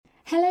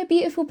Hello,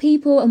 beautiful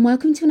people, and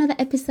welcome to another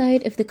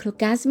episode of the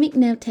Clorgasmic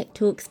Nail Tech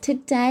Talks.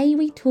 Today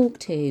we talk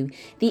to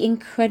the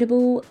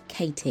incredible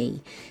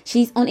Katy.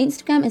 She's on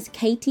Instagram as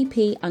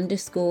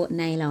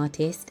KTP_nail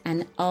artist,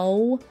 and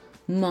oh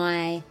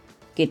my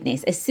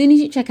goodness, as soon as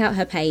you check out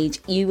her page,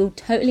 you will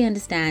totally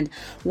understand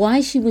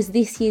why she was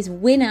this year's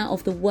winner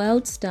of the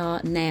World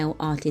Star Nail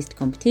Artist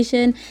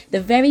competition,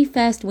 the very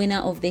first winner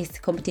of this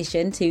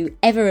competition to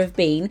ever have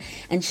been,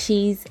 and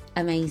she's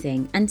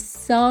amazing and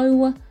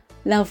so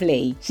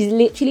lovely. She's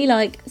literally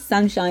like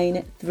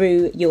sunshine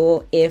through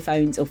your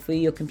earphones or through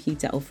your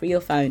computer or through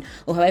your phone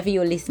or however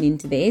you're listening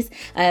to this.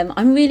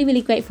 I'm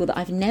really grateful that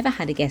I've never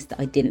had a guest that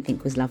I didn't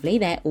think was lovely.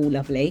 They're all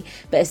lovely.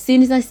 But as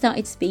soon as I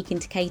started speaking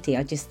to Katy,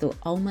 I just thought,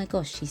 oh my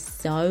gosh, she's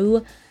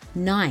so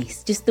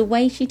nice. Just the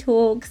way she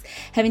talks,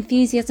 her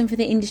enthusiasm for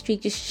the industry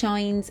just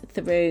shines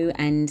through.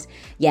 And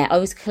yeah, I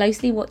was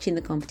closely watching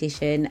the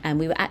competition, and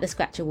we were at the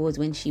Scratch Awards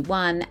when she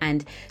won,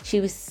 and she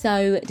was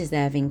so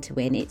deserving to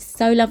win. It's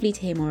so lovely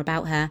to hear more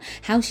about her,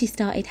 how she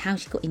started, how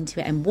she got into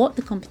it, and what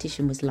the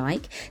competition was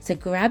like. So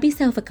grab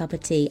yourself a cup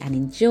of tea and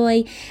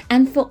enjoy.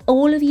 And for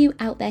all of you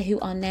out there who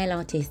are nail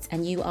artists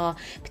and you are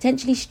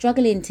potentially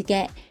struggling to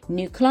get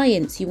new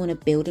clients, you want to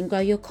build and grow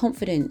your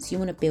confidence, you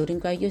want to build and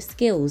grow your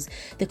skills,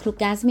 the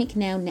Clorgasmic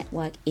Nail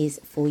Network is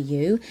for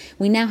you.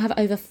 We now have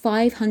over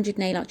 500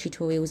 nail art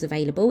tutorials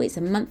available. It's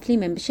a monthly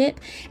membership,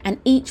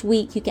 and each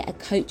week you get a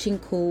coaching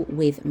call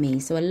with me.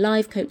 So a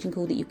live coaching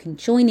call that you can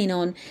join in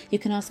on. You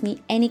can ask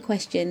me any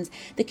questions.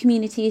 The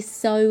community is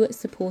so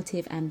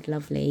supportive and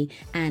lovely,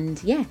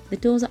 and yeah, the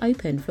doors are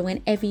open for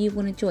whenever you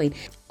want to join.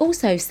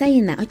 Also,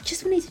 saying that, I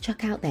just wanted to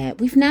chuck out there,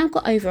 we've now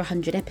got over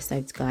 100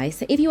 episodes, guys.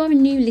 So if you are a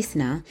new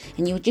listener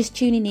and you're just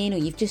tuning in, or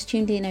you've just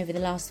tuned in over the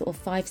last sort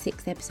of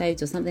 5-6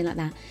 episodes or something like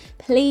that,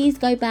 please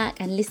go back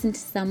and listen to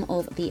some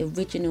of the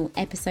original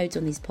episodes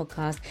on this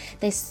podcast.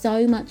 There's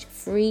so much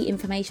free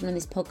information on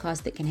this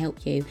podcast that can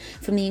help you,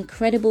 from the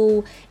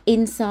incredible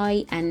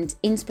insight and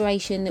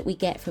inspiration that we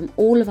get from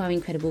all of our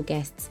incredible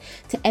guests,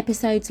 to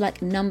episodes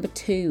like number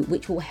 2,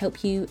 which will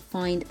help you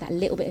find that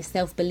little bit of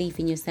self-belief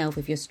in yourself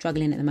if you're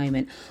struggling at the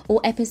moment,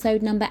 or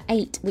episode number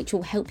 8, which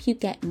will help you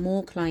get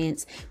more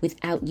clients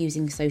without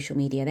using social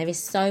media. There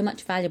is so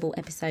many valuable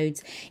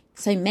episodes,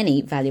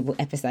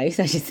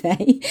 I should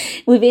say,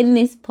 within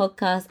this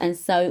podcast, and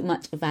so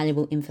much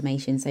valuable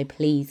information. So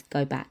please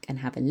go back and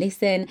have a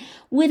listen.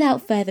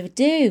 Without further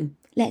ado,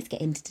 let's get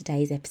into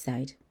today's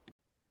episode.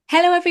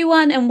 Hello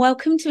everyone, and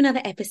welcome to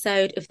another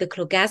episode of the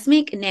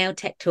Clorgasmic Nail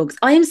Tech Talks.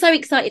 I am so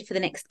excited for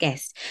the next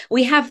guest.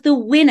 We have the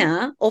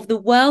winner of the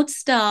World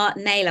Star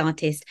Nail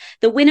Artist,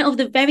 the winner of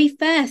the very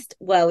first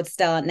World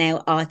Star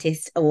Nail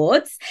Artist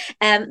Awards,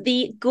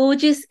 the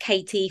gorgeous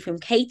Katy from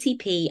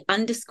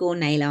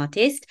KTP_nail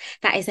artist.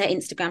 That is her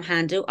Instagram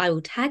handle. I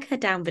will tag her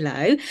down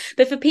below.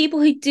 But for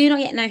people who do not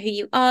yet know who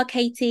you are,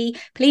 Katy,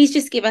 please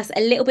just give us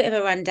a little bit of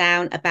a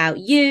rundown about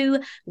you,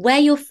 where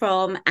you're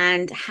from,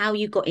 and how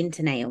you got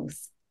into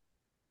nails.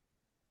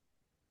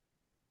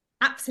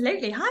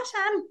 Absolutely. Hi,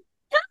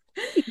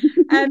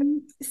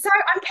 Shan. So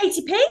I'm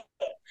Katy P.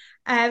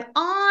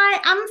 I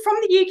am from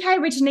the UK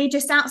originally,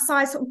 just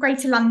outside sort of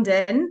Greater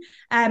London,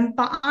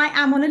 but I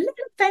am on a little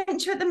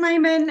adventure at the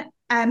moment,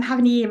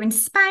 having a year in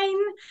Spain.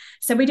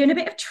 So we're doing a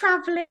bit of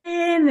travelling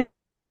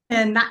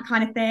and that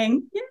kind of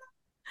thing.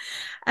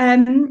 Yeah.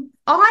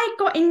 I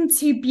got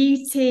into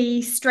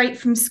beauty straight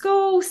from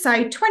school,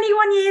 so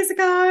 21 years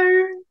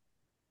ago.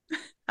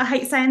 I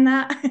hate saying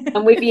that.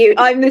 I'm with you.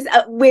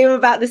 We're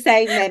about the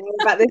same then.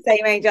 We're about the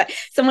same age. Like,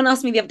 someone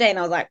asked me the other day and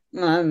I was like,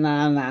 no,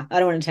 I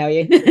don't want to tell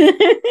you.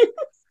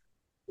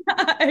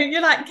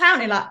 You're like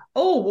counting like,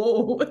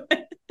 oh.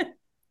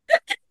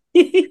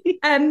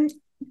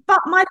 But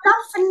my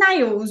love for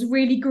nails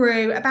really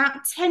grew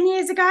about 10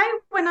 years ago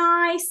when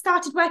I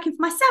started working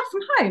for myself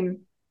from home.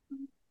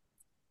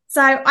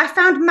 So I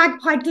found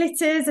magpie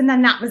glitters, and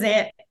then that was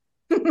it.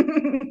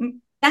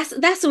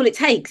 That's all it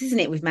takes, isn't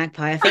it, with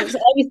Magpie? I think it's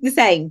always the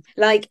same.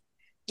 Like,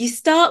 you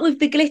start with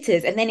the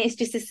glitters and then it's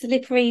just a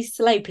slippery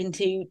slope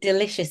into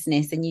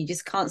deliciousness, and you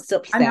just can't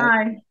stop yourself.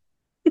 I know.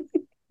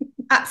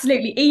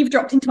 Absolutely. Eve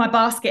dropped into my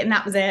basket and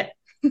that was it.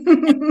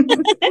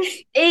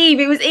 Eve,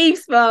 it was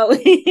Eve's fault.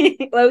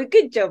 Well,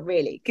 good job,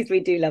 really, because we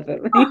do love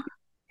them. Oh,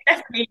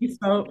 definitely Eve's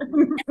fault.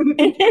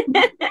 Yeah,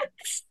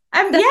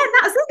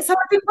 that was it. So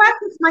I've been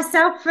working for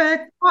myself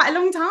for quite a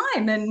long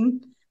time,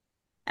 and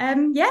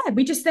yeah,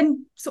 we just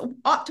then sort of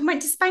upped and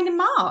went to Spain in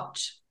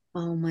March.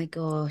 Oh my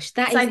gosh,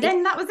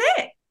 then that was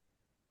it.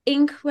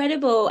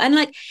 Incredible. And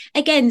like,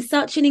 again,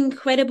 such an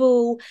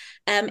incredible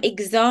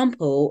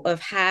example of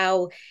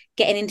how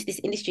getting into this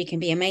industry can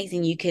be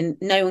amazing.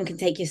 No one can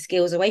take your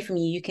skills away from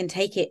you. You can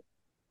take it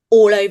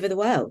all over the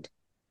world.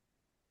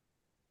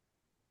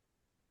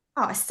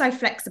 Oh, it's so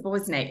flexible,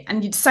 isn't it?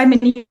 And so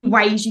many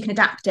ways you can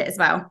adapt it as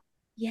well.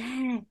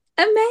 Yeah.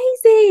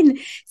 Amazing.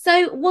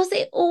 So was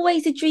it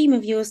always a dream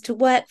of yours to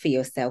work for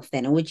yourself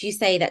then, or would you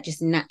say that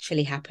just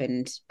naturally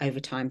happened over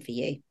time for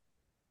you?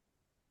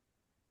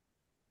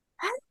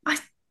 I'm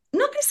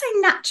not going to say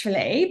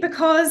naturally,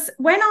 because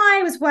when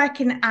I was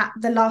working at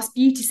the last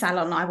beauty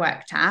salon I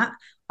worked at,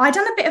 I'd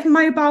done a bit of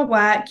mobile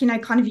work,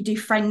 kind of you do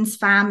friends,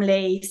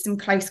 family, some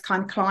close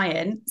kind of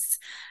clients.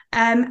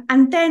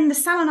 And then the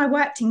salon I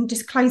worked in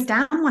just closed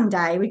down one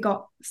day. We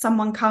got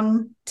someone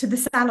come to the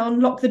salon,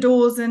 lock the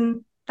doors,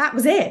 and that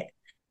was it.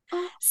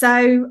 Oh,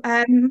 So,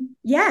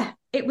 yeah,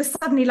 it was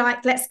suddenly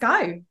like, let's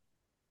go.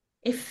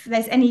 If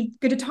there's any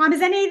good a time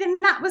as any, then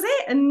that was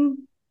it. And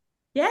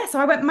yeah, so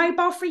I went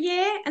mobile for a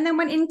year and then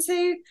went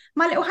into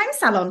my little home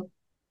salon.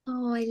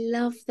 oh, I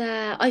love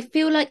that. I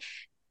feel like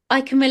I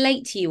can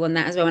relate to you on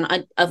that as well. And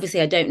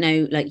I don't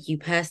know like you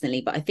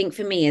personally, but I think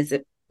for me as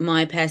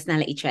my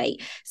personality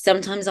trait,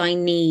 sometimes I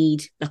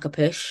need like a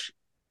push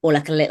or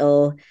like a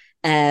little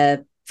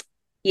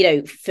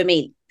for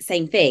me,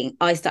 same thing.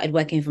 I started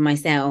working for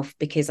myself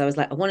because I was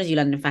like, I want to do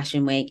London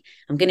Fashion Week.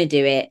 I'm going to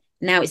do it.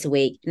 Now it's a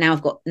week. Now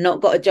I've got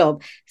not got a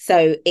job.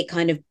 So it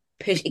kind of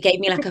pushed, it gave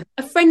me like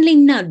a friendly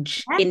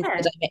nudge into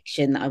Yeah. the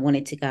direction that I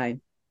wanted to go.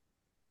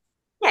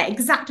 Yeah,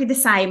 exactly the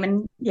same.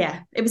 And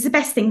yeah, it was the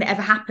best thing that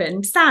ever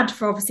happened. Sad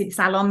for obviously the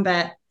salon,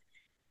 but it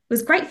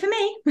was great for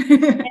me.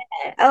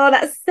 Oh,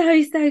 that's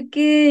so, so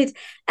good.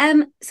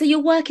 So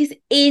your work is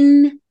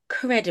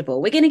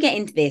incredible. We're going to get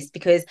into this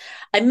because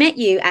I met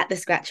you at the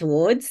Scratch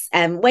Awards,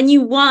 when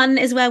you won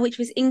as well, which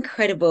was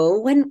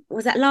incredible. When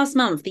was that? Last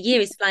month? The year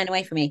is flying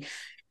away from me.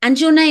 And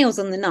your nails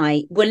on the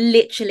night were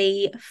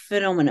literally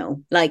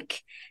phenomenal.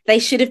 Like they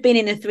should have been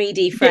in a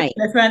 3D frame.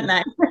 Ridiculous, weren't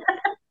they?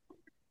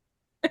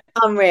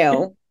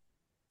 Unreal.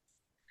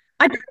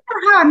 I don't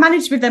know how I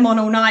managed with them on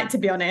all night, to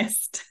be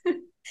honest.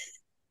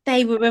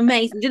 They were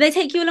amazing. Did they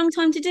take you a long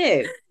time to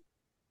do?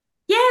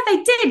 Yeah,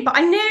 they did, but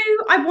I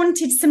knew I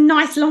wanted some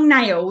nice long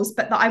nails,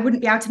 but that I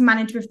wouldn't be able to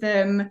manage with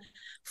them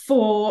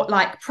for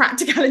like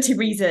practicality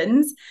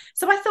reasons.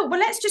 So I thought, well,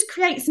 let's just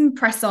create some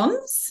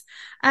press-ons,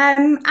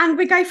 and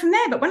we go from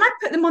there. But when I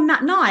put them on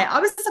that night, I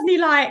was suddenly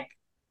like,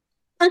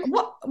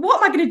 what am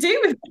I going to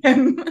do with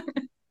them?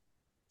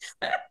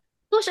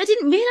 Gosh, I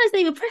didn't realize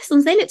they were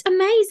press-ons. They looked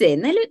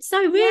amazing. They looked so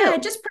Yeah, real.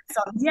 just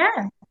press-ons.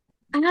 Yeah.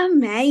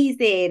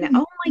 Amazing.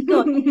 Oh my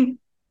God.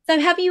 So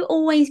have you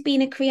always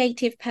been a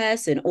creative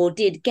person or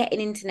did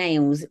getting into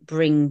nails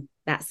bring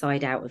that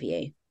side out of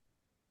you?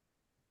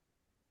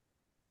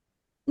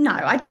 No,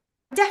 I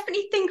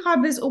definitely think I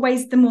was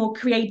always the more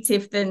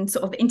creative than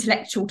sort of the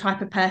intellectual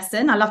type of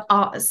person. I loved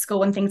art at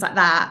school and things like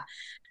that.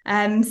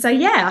 So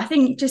yeah, I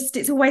think just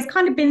it's always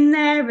kind of been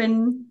there,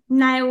 and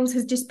nails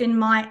has just been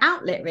my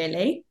outlet,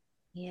 really.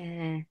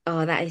 Yeah.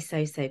 Oh, that is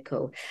so, so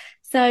cool.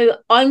 So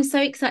I'm so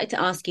excited to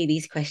ask you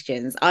these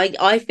questions.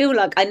 I feel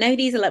like I know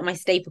these are like my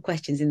staple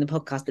questions in the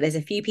podcast, but there's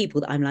a few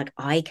people that I'm like,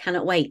 I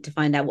cannot wait to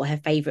find out what her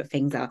favorite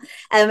things are.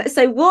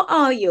 So what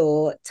are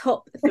your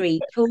top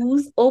three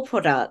tools or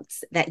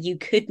products that you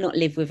could not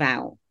live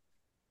without?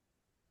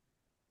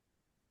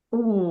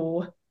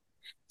 Ooh.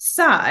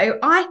 So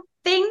I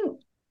think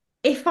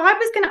if I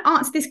was going to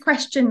answer this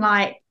question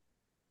like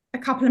a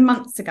couple of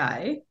months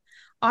ago,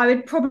 I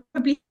would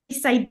probably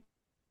say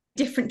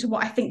different to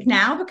what I think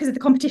now because of the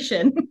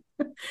competition.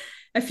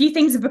 A few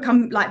things have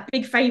become like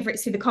big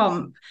favourites through the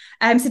comp.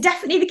 So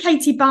definitely the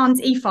Katy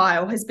Barnes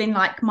e-file has been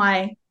like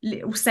my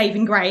little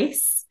saving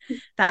grace.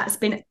 That's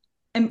been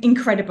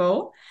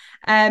incredible.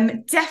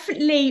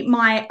 Definitely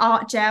my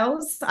art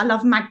gels. I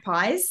love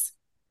magpies.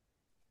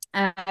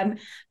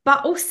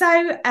 But also,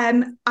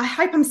 I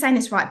hope I'm saying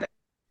this right, but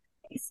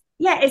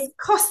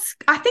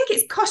I think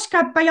it's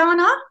Koshka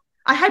Bayana.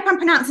 I hope I'm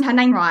pronouncing her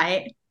name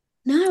right.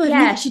 No, I've Yeah,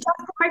 never. she does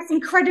the most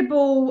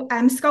incredible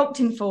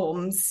sculpting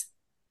forms.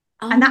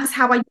 And Oh, that's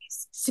how I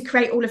used to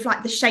create all of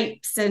like the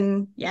shapes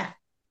and yeah,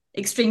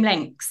 extreme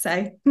lengths.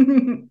 So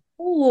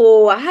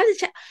oh, I had to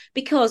check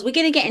because we're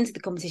going to get into the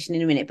competition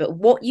in a minute, but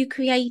what you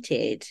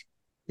created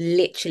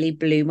literally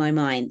blew my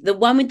mind. The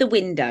one with the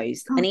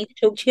windows. I need to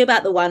talk to you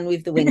about the one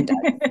with the window.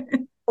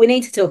 We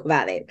need to talk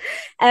about it.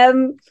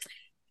 Um,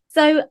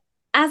 so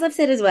as I've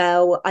said as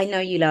well, I know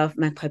you love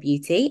Magpie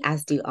Beauty,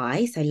 as do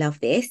I. So love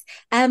this.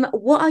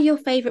 What are your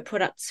favorite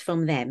products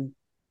from them?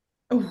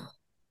 Oh,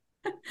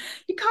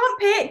 you can't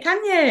pick,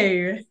 can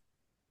you?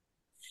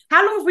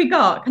 How long have we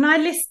got? Can I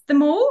list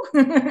them all?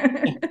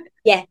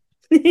 Yeah.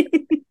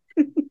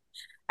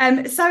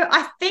 So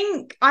I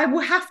think I will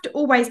have to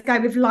always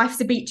go with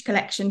Life's a Beach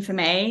collection for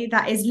me.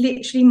 That is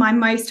literally my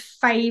most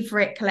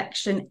favourite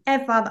collection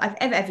ever that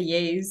I've ever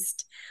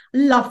used.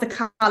 Love the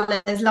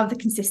colours, love the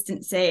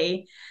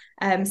consistency.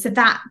 So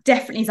that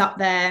definitely is up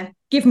there.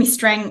 Give me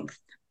strength,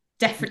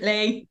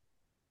 definitely.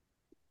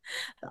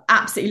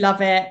 Absolutely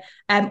love it.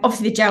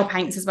 Obviously the gel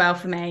paints as well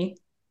for me.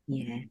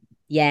 Yeah.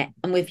 Yeah,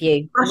 I'm with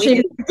you. I'm with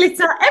Brushes,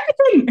 glitter,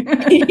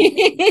 everything.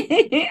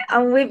 you.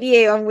 I'm with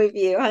you. I'm with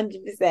you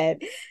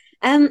 100%.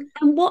 And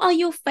what are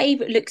your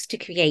favorite looks to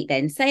create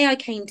then? Say I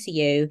came to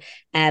you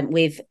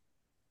with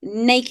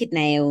naked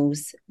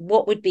nails,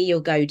 what would be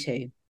your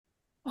go-to?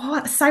 Oh,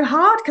 that's so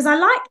hard because I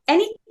like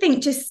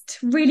anything just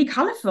really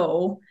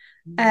colourful.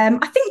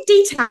 I think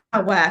detail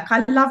work.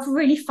 I love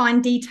really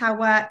fine detail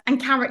work and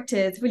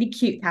characters, really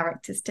cute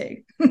characters too.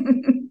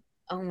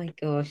 Oh my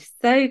gosh,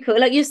 so cool.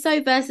 Like you're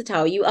so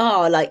versatile. You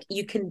are like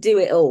you can do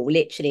it all,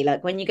 literally.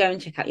 Like when you go and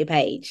check out your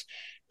page,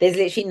 there's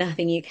literally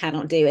nothing you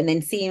cannot do. And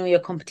then seeing all your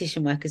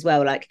competition work as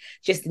well, like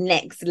just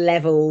next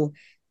level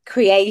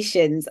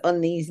creations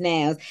on these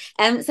nails.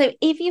 So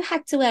if you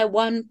had to wear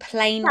one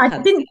plain Yeah, I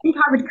color, didn't think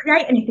I would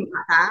create anything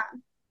like that.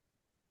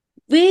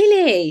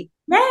 really?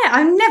 Yeah,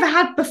 I never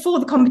had before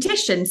the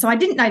competition, so I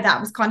didn't know that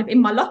was kind of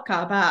in my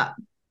locker, but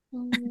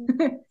Oh,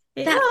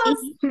 it that's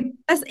was.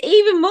 that's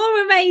even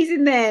more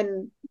amazing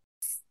then.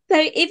 So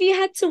if you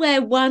had to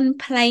wear one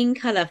plain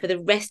color for the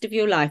rest of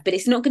your life, but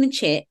it's not going to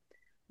chip,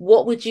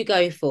 what would you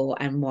go for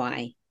and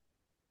why?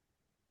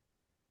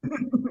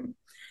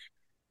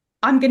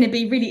 I'm going to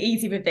be really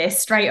easy with this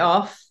straight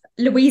off.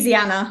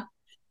 Louisiana.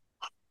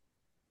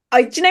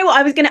 Do you know what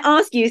I was going to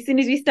ask you as soon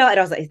as we started?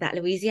 I was like, is that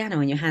Louisiana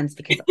on your hands?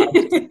 Because I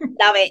just It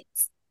love it.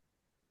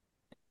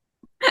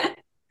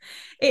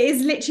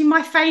 is literally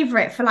my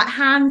favorite for like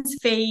hands,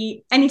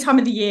 feet, any time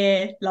of the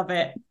year. Love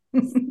it.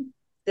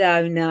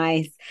 So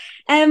nice.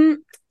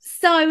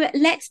 So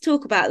let's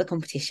talk about the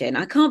competition.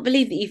 I can't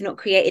believe that you've not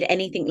created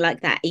anything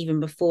like that even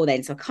before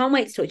then. So I can't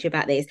wait to talk to you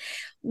about this.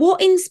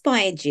 What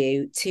inspired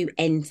you to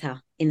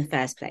enter in the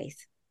first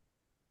place?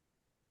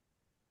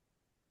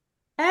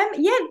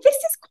 Yeah, this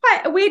is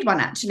quite a weird one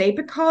actually,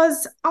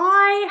 because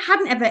I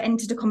hadn't ever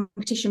entered a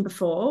competition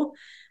before.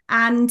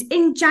 And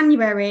in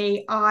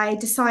January, I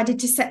decided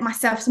to set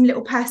myself some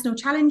little personal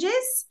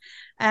challenges.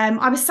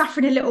 I was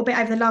suffering a little bit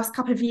over the last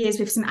couple of years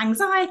with some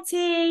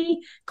anxiety,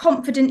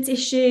 confidence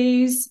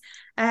issues.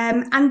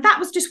 And that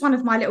was just one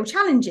of my little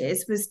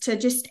challenges, was to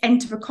just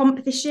enter a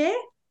comp this year.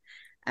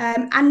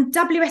 And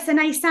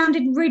WSNA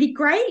sounded really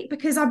great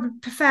because I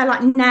prefer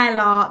like nail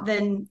art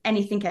than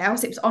anything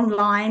else. It was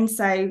online,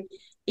 so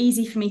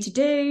easy for me to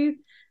do.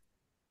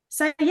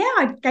 So yeah,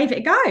 I gave it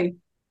a go.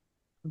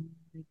 Oh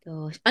my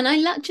gosh. And I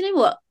love, do you know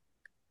what?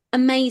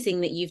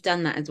 Amazing that you've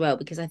done that as well,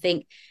 because I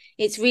think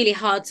it's really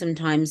hard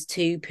sometimes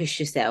to push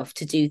yourself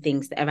to do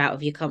things that are out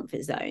of your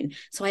comfort zone.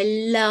 So I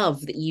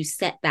love that you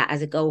set that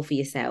as a goal for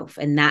yourself,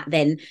 and that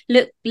then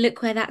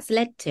look where that's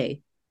led to.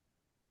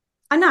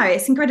 I know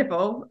it's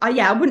incredible.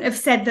 Yeah, I wouldn't have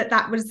said that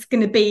that was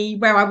going to be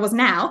where I was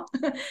now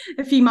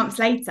a few months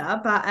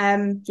later, but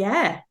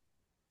yeah,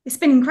 it's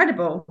been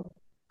incredible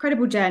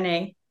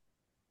journey.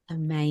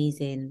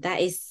 Amazing.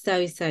 That is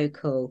so, so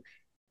cool.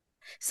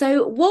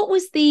 So, what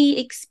was the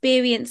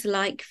experience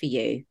like for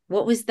you?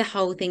 What was the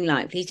whole thing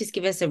like? Please just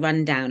give us a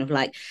rundown of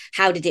like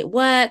how did it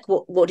work?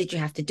 What did you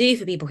have to do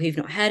for people who've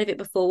not heard of it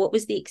before? What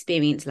was the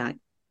experience like?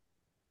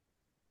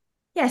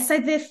 Yeah, so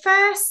the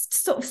first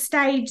sort of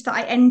stage that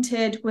I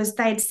entered was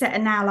they'd set a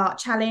nail art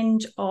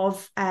challenge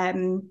of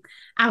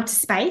outer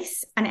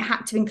space, and it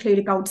had to include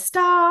a gold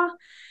star.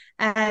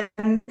 So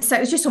it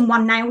was just on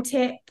one nail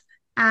tip.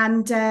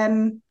 And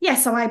yeah,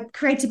 so I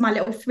created my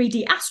little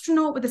 3D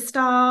astronaut with a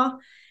star,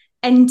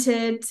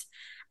 entered.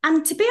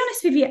 And to be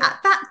honest with you, at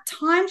that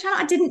time, Shannon,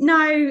 I didn't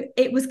know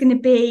it was going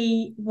to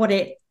be what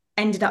it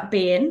ended up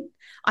being.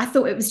 I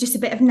thought it was just a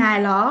bit of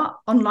nail art,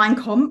 online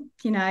comp,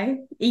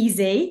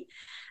 easy.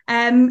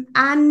 And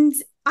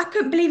I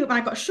couldn't believe it when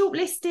I got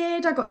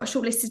shortlisted. I got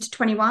shortlisted to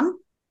 21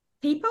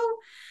 people.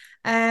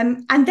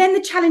 And then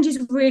the challenges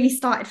really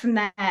started from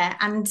there.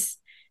 And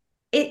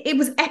it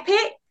was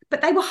epic,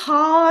 but they were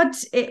hard.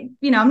 I'm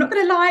not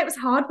going to lie, it was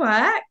hard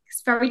work.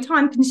 It's very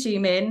time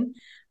consuming,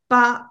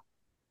 but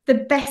the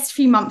best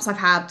few months I've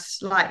had,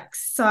 like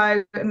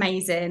so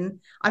amazing.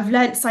 I've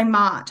learned so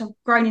much. I've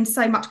grown in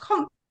so much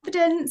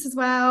confidence as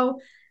well.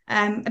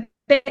 A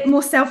bit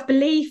more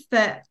self-belief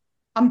that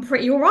I'm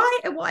pretty all right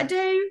at what I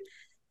do.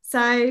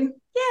 So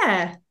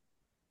yeah,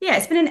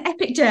 it's been an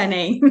epic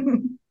journey.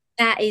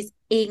 That is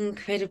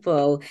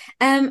incredible.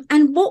 And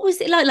what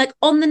was it like? Like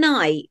on the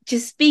night,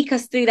 just speak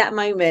us through that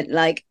moment.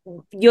 Like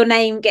your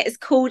name gets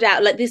called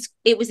out. Like this,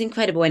 it was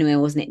incredible anyway,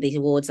 wasn't it? These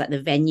awards, like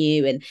the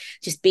venue and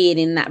just being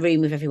in that room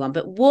with everyone.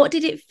 But what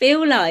did it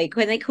feel like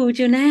when they called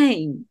your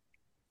name?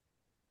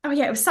 Oh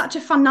yeah, it was such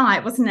a fun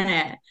night, wasn't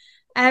it?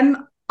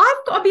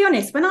 I've got to be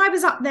honest, when I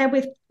was up there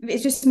with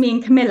it's just me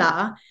and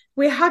Camilla,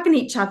 we're hugging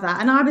each other,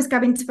 and I was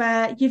going to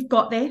her, "You've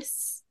got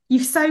this.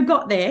 You've so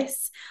got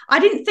this." I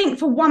didn't think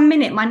for 1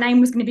 minute my name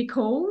was going to be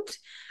called.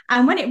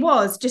 And when it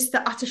was, just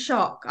the utter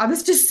shock. I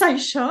was just so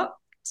shocked.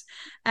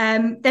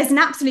 There's an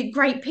absolute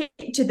great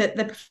picture that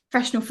the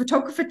professional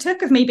photographer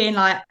took of me being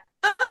like,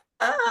 ah,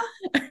 ah.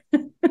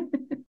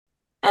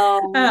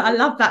 I Oh,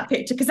 love that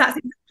picture because that's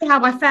exactly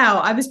how I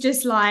felt. I was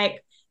just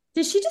like,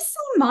 did she just say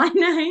my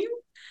name?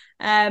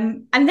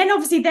 And then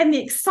obviously then the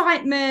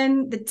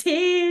excitement, the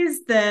tears,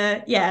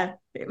 yeah,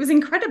 it was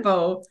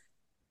incredible.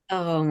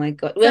 oh my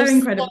God. Well, So so,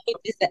 incredible.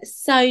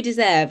 so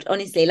deserved,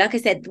 honestly. Like I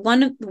said,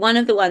 one of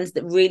the ones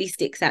that really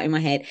sticks out in my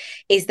head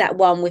is that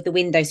one with the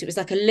window. So it was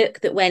like a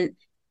look that went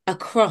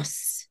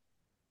across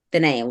the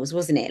nails,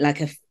 wasn't it?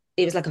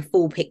 It was like a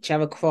full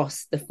picture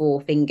across the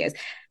four fingers.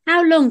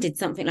 How long did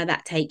something like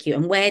that take you,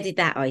 and where did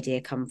that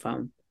idea come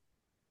from?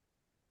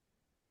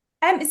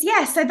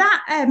 So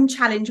that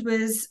challenge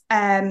was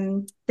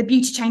the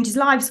Beauty Changes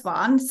Lives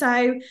one.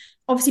 So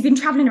obviously been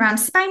traveling around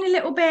Spain a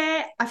little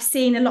bit. I've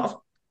seen a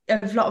lot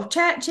of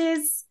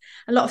churches,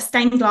 a lot of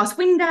stained glass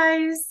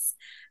windows.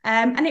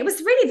 And it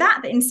was really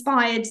that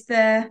inspired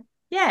the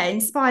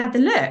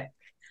look.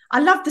 I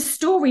love the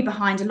story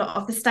behind a lot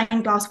of the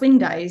stained glass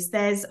windows.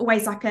 There's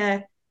always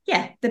the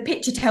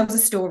picture tells a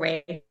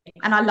story,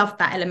 and I love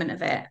that element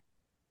of it.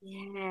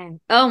 Yeah.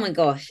 Oh my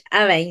gosh,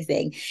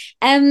 amazing.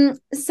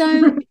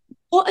 So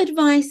what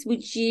advice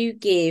would you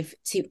give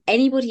to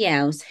anybody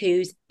else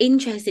who's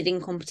interested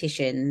in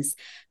competitions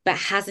but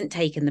hasn't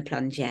taken the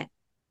plunge yet?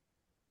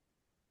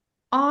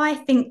 I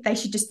think they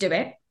should just do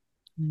it.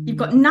 You've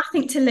got Mm.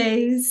 nothing to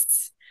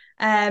lose.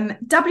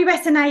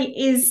 WSNA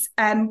is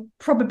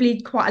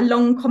probably quite a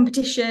long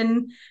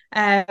competition.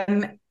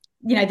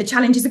 The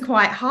challenges are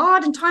quite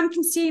hard and time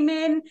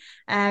consuming.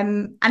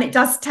 And it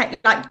does take,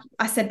 like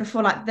I said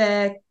before, like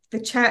the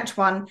church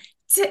one,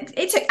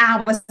 it took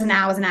hours and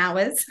hours and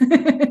hours.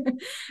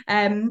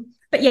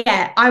 But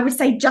yeah, I would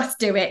say just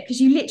do it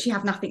because you literally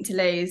have nothing to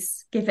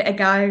lose. Give it a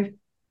go.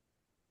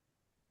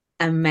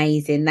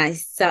 Amazing. That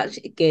is such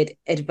good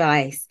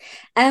advice.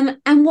 And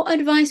what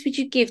advice would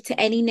you give to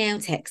any nail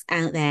techs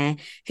out there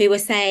who are,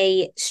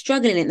 say,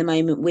 struggling at the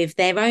moment with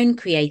their own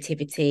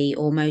creativity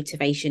or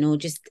motivation or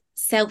just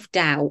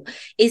self-doubt?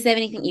 Is there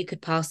anything you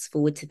could pass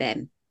forward to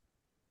them?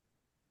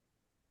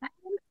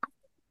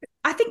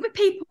 I think with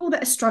people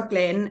that are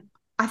struggling,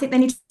 I think they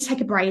need to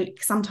take a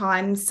break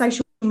sometimes.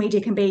 Social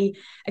media can be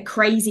a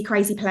crazy,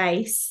 crazy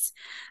place.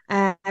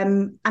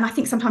 And I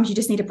think sometimes you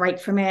just need a break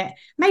from it.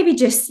 Maybe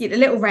just a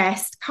little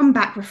rest, come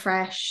back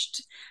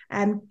refreshed.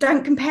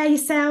 Don't compare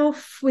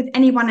yourself with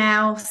anyone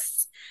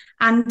else.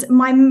 And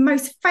my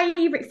most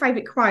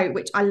favorite quote,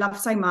 which I love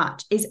so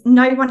much, is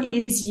no one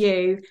is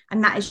you,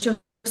 and that is your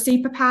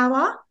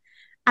superpower.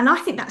 And I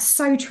think that's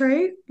so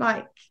true.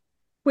 Like,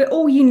 we're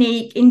all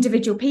unique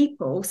individual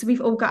people, so we've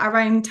all got our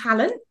own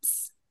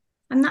talents,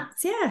 and I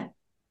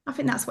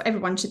think that's what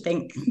everyone should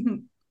think.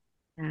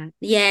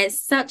 Yeah,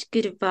 such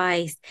good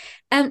advice.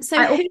 So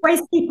I who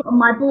always keep it on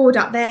my board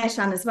up there,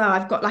 Shan, as well.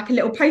 I've got like a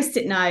little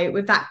post-it note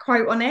with that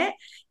quote on it,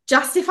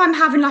 just if I'm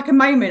having like a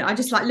moment, I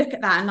just like look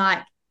at that and like,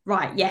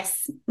 right,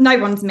 yes, no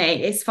one's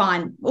me, it's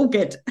fine, all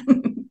good.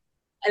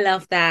 I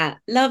love that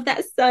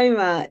so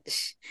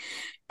much.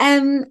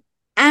 Um,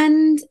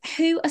 and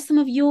who are some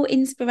of your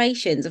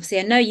inspirations? Obviously,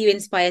 I know you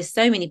inspire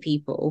so many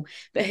people,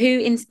 but who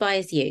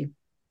inspires you?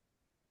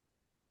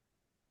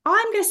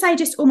 I'm going to say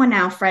just all my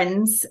now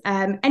friends,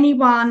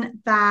 anyone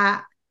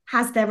that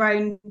has their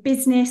own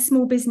business,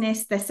 small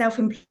business, they're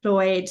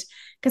self-employed,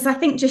 because I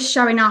think just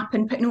showing up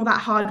and putting all that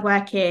hard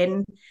work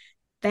in,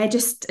 they're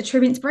just a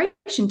true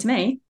inspiration to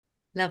me.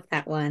 Love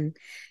that one.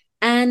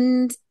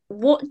 And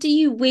what do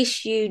you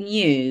wish you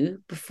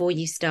knew before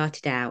you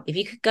started out? If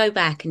you could go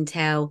back and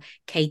tell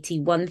Katy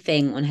one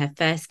thing on her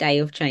first day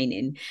of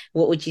training,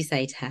 what would you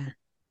say to her?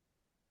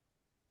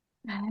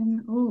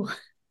 Oh,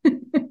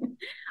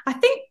 I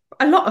think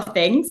a lot of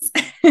things.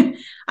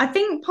 I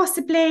think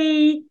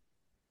possibly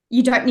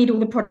you don't need all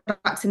the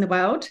products in the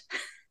world.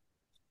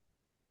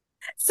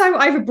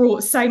 So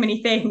overbrought, so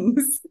many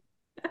things.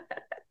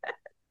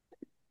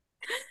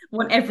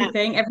 Want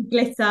everything, every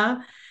glitter.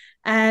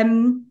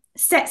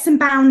 Set some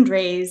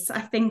boundaries.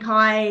 I think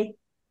I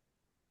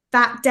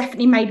that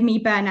definitely made me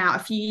burn out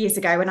a few years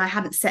ago when I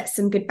hadn't set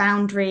some good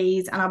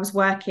boundaries and I was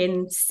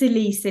working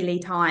silly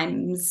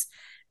times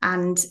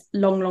and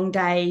long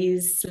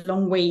days,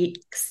 long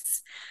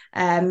weeks.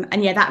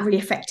 And yeah, that really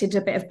affected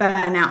a bit of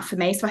burnout for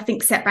me. So I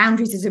think set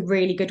boundaries is a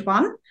really good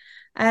one.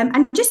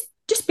 And just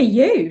be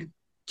you,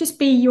 just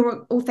be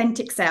your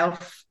authentic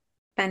self.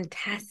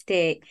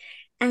 Fantastic.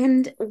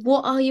 And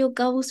what are your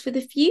goals for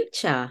the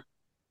future?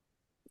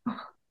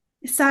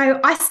 So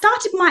I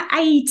started my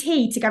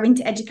AET to go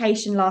into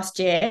education last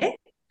year.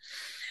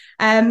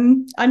 I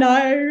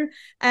know,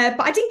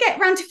 but I didn't get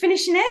around to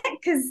finishing it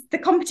because the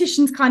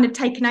competition's kind of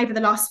taken over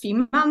the last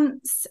few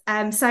months.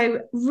 So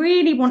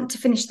really want to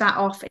finish that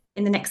off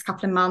in the next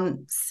couple of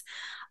months.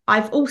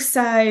 I've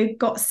also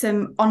got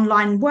some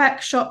online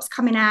workshops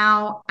coming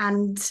out,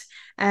 and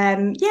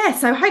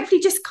so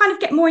hopefully just kind of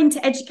get more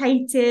into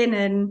educating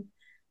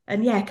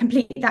and yeah,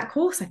 complete that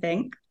course, I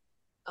think.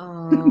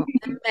 Oh,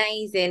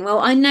 amazing. Well,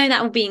 I know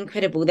that will be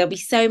incredible. There'll be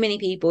so many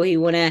people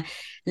who want to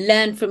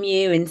learn from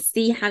you and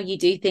see how you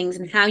do things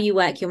and how you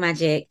work your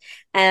magic.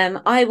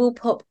 I will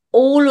pop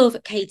all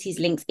of Katy's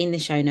links in the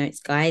show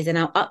notes, guys, and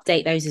I'll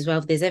update those as well.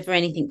 If there's ever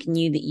anything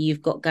new that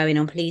you've got going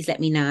on, please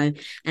let me know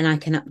and I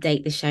can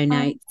update the show Oh,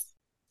 notes.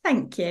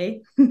 thank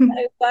you.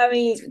 No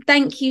worries.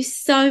 Thank you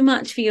so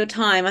much for your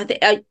time. I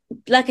think,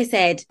 like I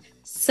said,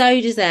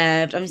 so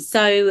deserved. I'm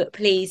so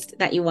pleased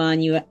that you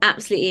won. You were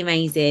absolutely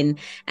amazing.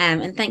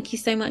 And thank you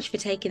so much for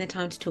taking the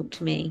time to talk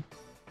to me.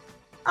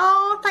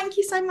 Oh, thank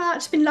you so much.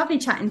 It's been lovely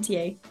chatting to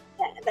you.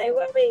 Yeah, no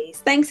worries.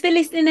 Thanks for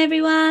listening,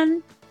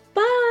 everyone.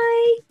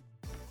 Bye.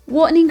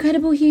 What an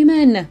incredible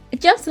human. I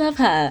just love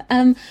her.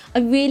 I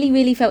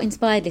really felt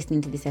inspired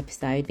listening to this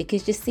episode,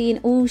 because just seeing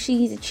all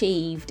she's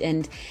achieved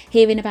and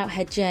hearing about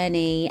her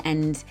journey,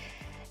 and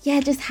yeah,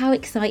 just how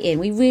exciting.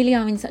 We really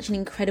are in such an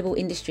incredible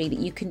industry that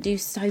you can do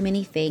so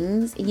many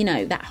things. You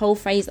know, that whole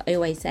phrase that I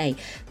always say,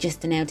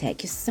 just a nail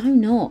tech, you're so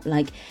not.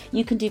 Like,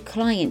 you can do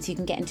clients, you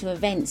can get into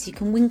events, you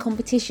can win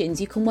competitions,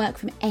 you can work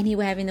from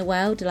anywhere in the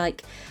world.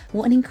 Like,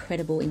 what an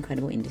incredible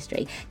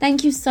industry.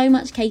 Thank you so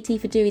much, Katy,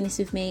 for doing this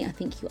with me. I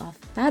think you are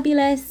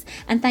fabulous.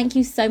 And thank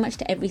you so much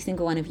to every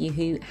single one of you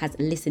who has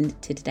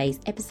listened to today's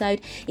episode.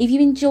 If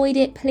you enjoyed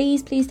it,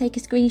 please take a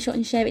screenshot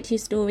and share it to your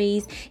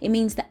stories. It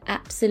means the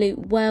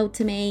absolute world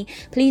to me.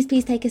 Please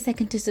take a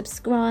second to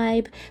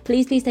subscribe.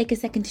 Please take a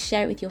second to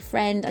share it with your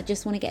friend. I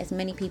just want to get as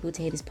many people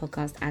to hear this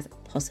podcast as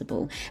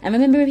possible. And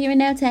remember, if you're in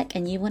nail tech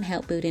and you want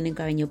help building and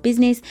growing your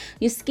business,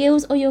 your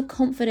skills, or your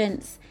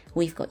confidence,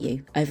 we've got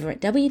you over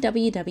at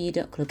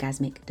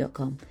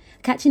www.clawgasmic.com.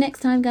 Catch you next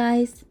time,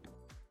 guys.